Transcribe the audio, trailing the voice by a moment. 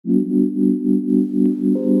Well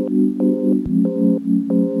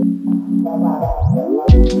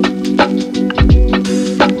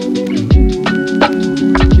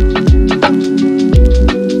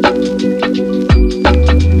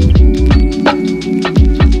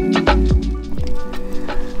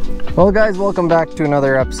guys, welcome back to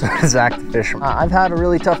another episode of Zach the Fisherman. I've had a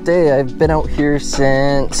really tough day. I've been out here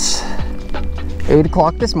since 8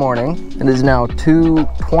 o'clock this morning. It is now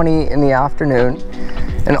 2:20 in the afternoon,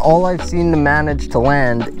 and all I've seen to manage to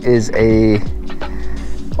land is a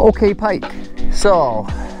okay pike. So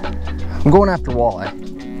I'm going after walleye.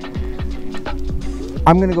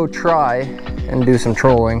 I'm gonna go try and do some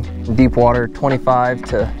trolling. Deep water, 25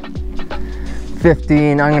 to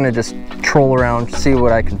 15. I'm gonna just troll around, see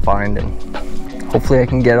what I can find, and hopefully I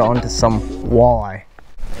can get onto some walleye.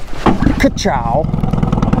 Ka-chow!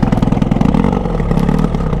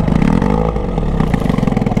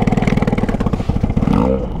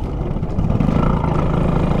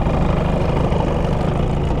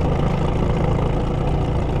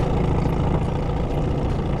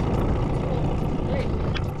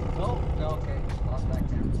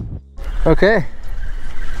 Okay,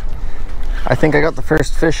 I think I got the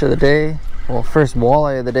first fish of the day. Well, first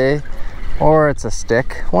walleye of the day, or it's a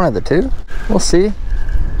stick, one of the two. We'll see.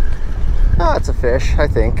 Oh, it's a fish, I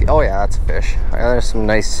think. Oh yeah, it's a fish. There's some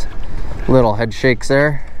nice little head shakes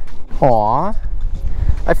there. Aw,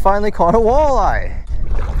 I finally caught a walleye.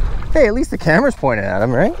 Hey, at least the camera's pointed at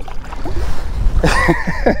him, right?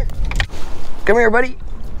 Come here, buddy.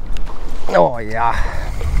 Oh yeah,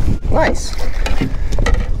 nice.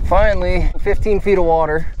 Finally, 15 feet of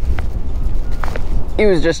water. He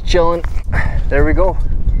was just chilling. There we go.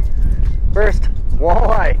 First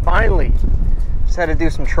walleye, finally. Just had to do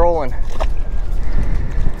some trolling.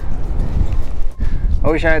 I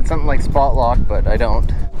wish I had something like spot lock, but I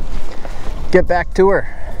don't. Get back to her.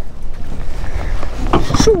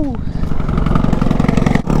 Shoo.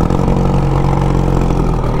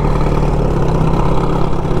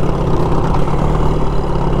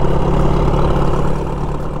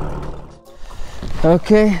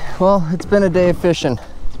 Okay, well, it's been a day of fishing.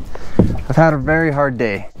 I've had a very hard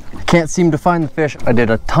day. I can't seem to find the fish. I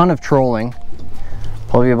did a ton of trolling,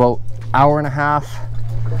 probably about an hour and a half.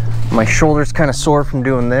 My shoulder's kind of sore from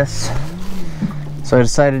doing this, so I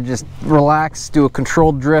decided to just relax, do a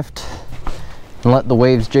controlled drift, and let the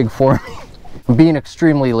waves jig for me. I'm being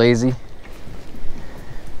extremely lazy.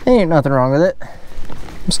 Ain't nothing wrong with it.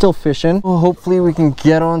 I'm still fishing. Well, hopefully we can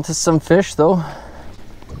get onto some fish though.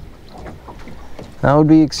 That would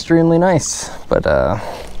be extremely nice, but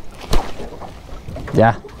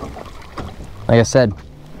yeah, like I said,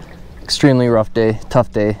 extremely rough day,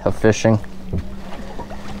 tough day of fishing.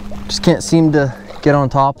 Just can't seem to get on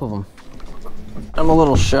top of them. I'm a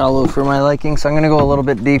little shallow for my liking, so I'm gonna go a little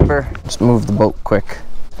bit deeper. Just move the boat quick.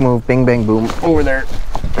 Move, bing, bang, boom, over there.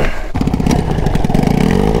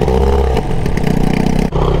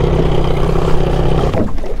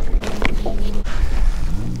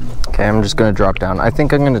 Okay, I'm just gonna drop down. I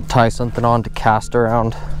think I'm gonna tie something on to cast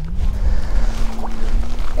around,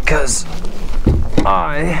 because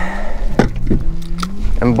I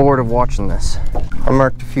am bored of watching this. I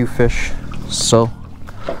marked a few fish, so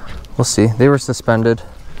we'll see. They were suspended,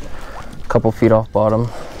 a couple feet off bottom.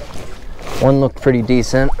 One looked pretty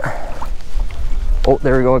decent. Oh,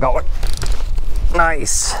 there we go, I got one.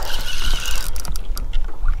 Nice.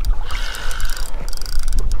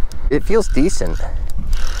 It feels decent.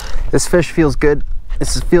 This fish feels good.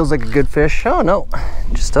 This feels like a good fish. Oh no,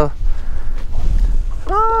 just a,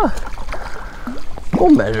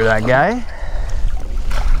 we'll measure that guy.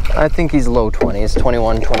 I think he's low 20s,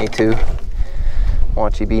 21, 22.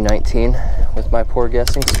 Watch he be 19 with my poor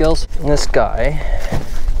guessing skills. And this guy,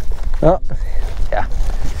 oh yeah,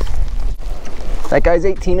 that guy's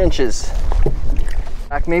 18 inches.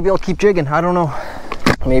 Maybe I'll keep jigging, I don't know.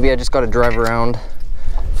 Maybe I just gotta drive around,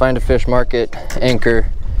 find a fish market, anchor,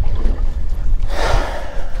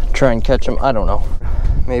 try and catch them. I don't know.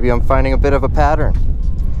 Maybe I'm finding a bit of a pattern.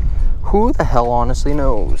 Who the hell honestly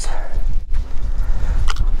knows?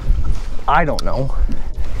 I don't know.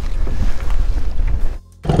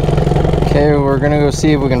 Okay, we're gonna go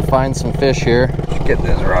see if we can find some fish here. Get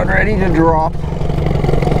this rod ready to drop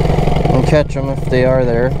and catch them if they are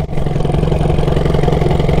there.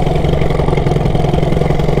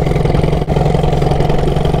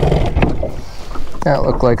 That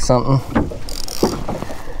looked like something.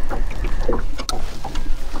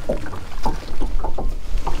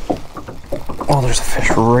 Oh, there's a fish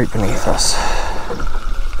right beneath us.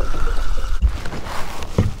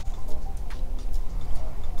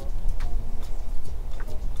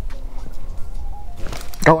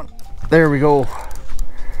 Going. There we go.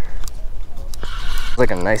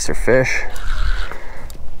 Like a nicer fish.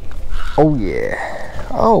 Oh yeah.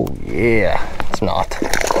 Oh yeah. It's not.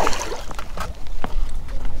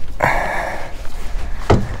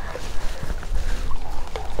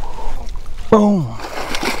 Boom.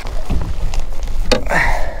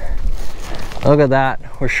 Look at that.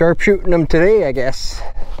 We're sharpshooting them today, I guess.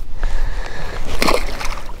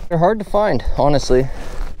 They're hard to find, honestly.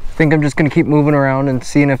 I think I'm just gonna keep moving around and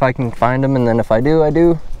seeing if I can find them, and then if I do, I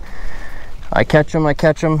do. I catch them, I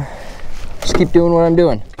catch them. Just keep doing what I'm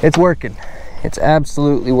doing. It's working. It's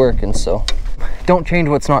absolutely working, so don't change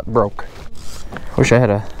what's not broke. Wish I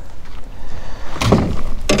had a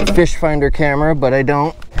fish finder camera, but I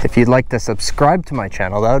don't. If you'd like to subscribe to my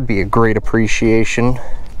channel, that would be a great appreciated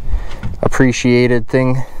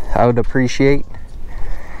thing I would appreciate.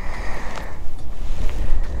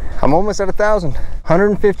 I'm almost at 1,000,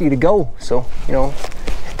 150 to go, so you know,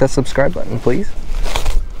 hit that subscribe button, please.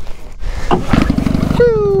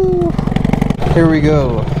 Woo! Here we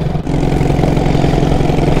go.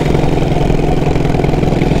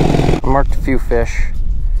 I marked a few fish.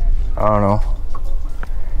 I don't know.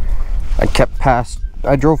 I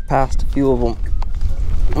drove past a few of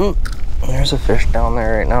them. There's a fish down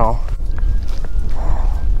there right now.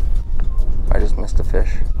 I just missed a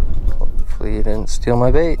fish. Hopefully he didn't steal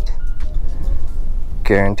my bait.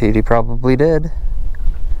 Guaranteed he probably did.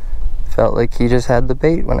 Felt like he just had the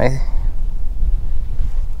bait when I...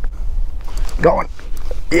 Going.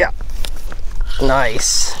 Yeah.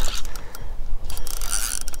 Nice.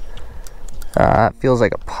 That feels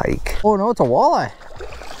like a pike. Oh no, it's a walleye.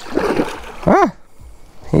 Huh.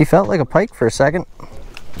 He felt like a pike for a second.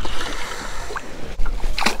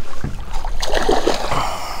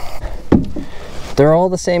 They're all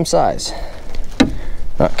the same size.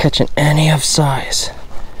 Not catching any of size.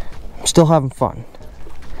 I'm still having fun.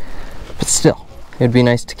 But still, it'd be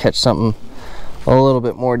nice to catch something a little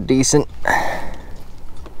bit more decent.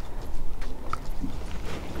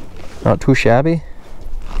 Not too shabby.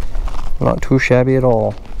 Not too shabby at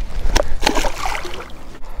all.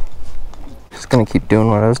 Just gonna keep doing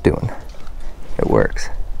what I was doing. It works.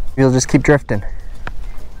 You'll just keep drifting.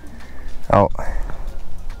 Oh.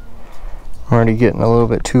 I'm already getting a little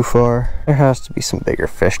bit too far. There has to be some bigger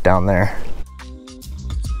fish down there.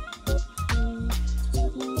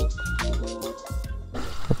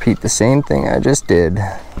 Repeat the same thing I just did.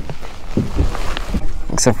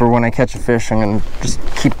 Except for when I catch a fish, I'm gonna just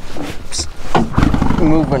keep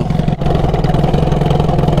moving.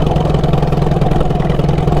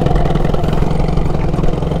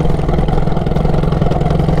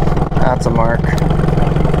 That's a mark.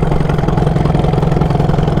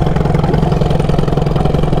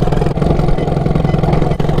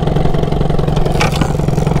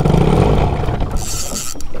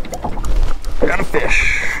 Got a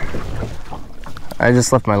fish. I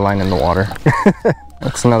just left my line in the water.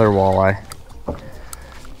 That's another walleye.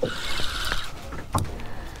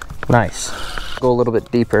 Nice. Go a little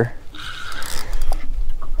bit deeper.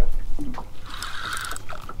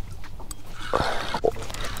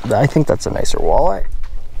 I think that's a nicer walleye.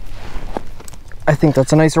 I think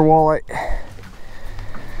that's a nicer walleye.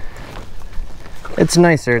 It's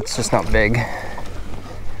nicer, it's just not big.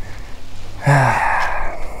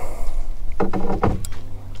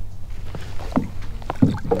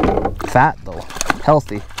 Fat though,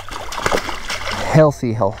 healthy.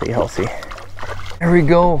 Healthy. There we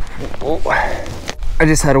go. Oh. I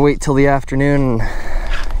just had to wait till the afternoon.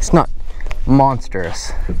 It's not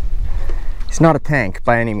monstrous. It's not a tank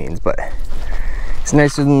by any means, but it's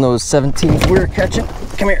nicer than those 17s we were catching.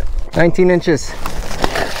 Come here, 19 inches.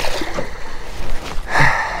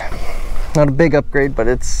 Not a big upgrade, but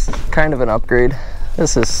it's kind of an upgrade.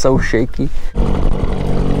 This is so shaky.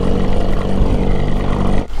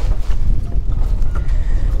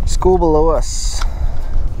 School below us.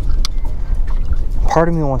 Part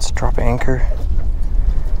of me wants to drop anchor.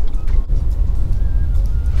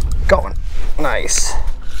 Going. Nice.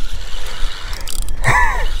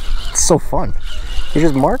 It's so fun. You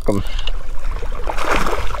just mark them.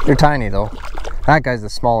 They're tiny though. That guy's the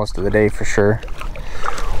smallest of the day for sure.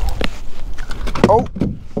 Oh,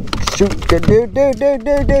 shoot. Dude.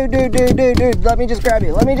 Let me just grab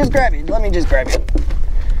you. Let me just grab you.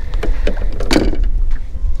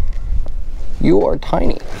 You are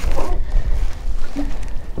tiny.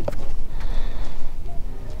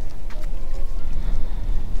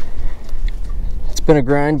 It's been a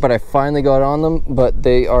grind, but I finally got on them, but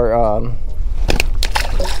they are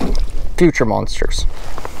future monsters.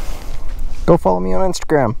 Go follow me on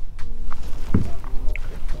Instagram.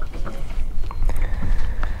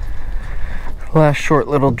 Last short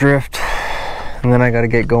little drift. and then I gotta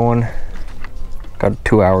get going. Got a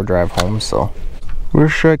 2-hour drive home, so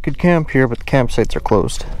wish I could camp here, but the campsites are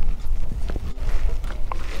closed.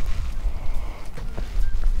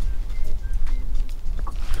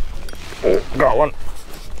 Oh, got one.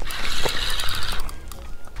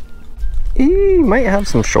 He might have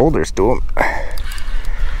some shoulders to him.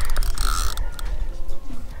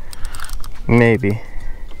 Maybe.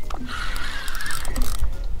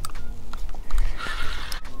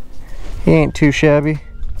 He ain't too shabby.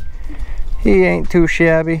 He ain't too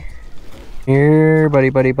shabby. Here, buddy,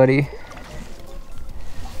 buddy, buddy.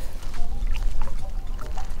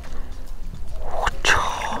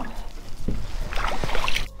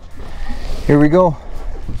 Here we go.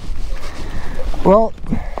 Well,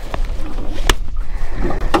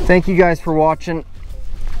 thank you guys for watching.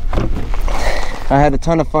 I had a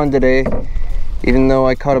ton of fun today, even though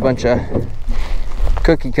I caught a bunch of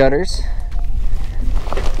cookie cutters.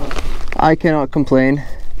 I cannot complain.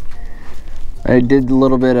 I did a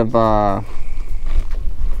little bit of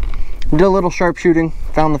did a little sharpshooting,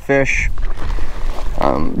 found the fish.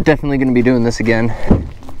 Definitely gonna be doing this again.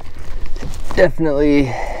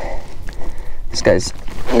 Definitely. This guy's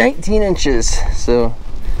 19 inches, so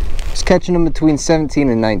I was catching them between 17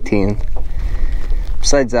 and 19.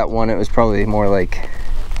 Besides that one, it was probably more like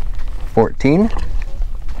 14.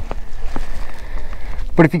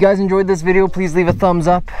 But if you guys enjoyed this video, please leave a thumbs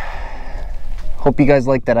up. Hope you guys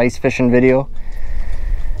liked that ice fishing video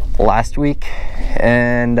last week.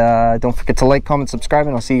 And don't forget to like, comment, subscribe,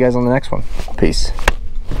 and I'll see you guys on the next one. Peace.